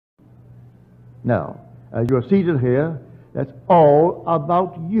Now, as you're seated here, that's all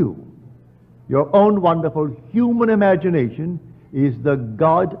about you. Your own wonderful human imagination is the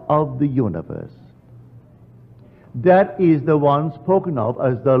God of the universe. That is the one spoken of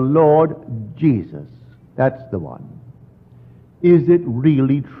as the Lord Jesus. That's the one. Is it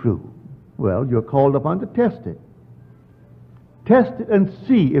really true? Well, you're called upon to test it. Test it and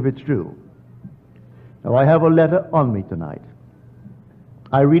see if it's true. Now, I have a letter on me tonight.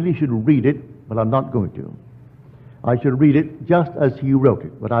 I really should read it, but I'm not going to. I should read it just as he wrote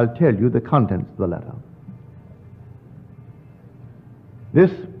it, but I'll tell you the contents of the letter.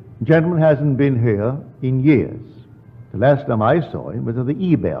 This gentleman hasn't been here in years. The last time I saw him was at the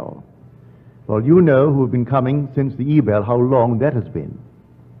E-Bell. Well, you know who have been coming since the E-Bell, how long that has been.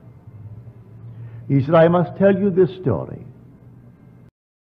 He said, I must tell you this story.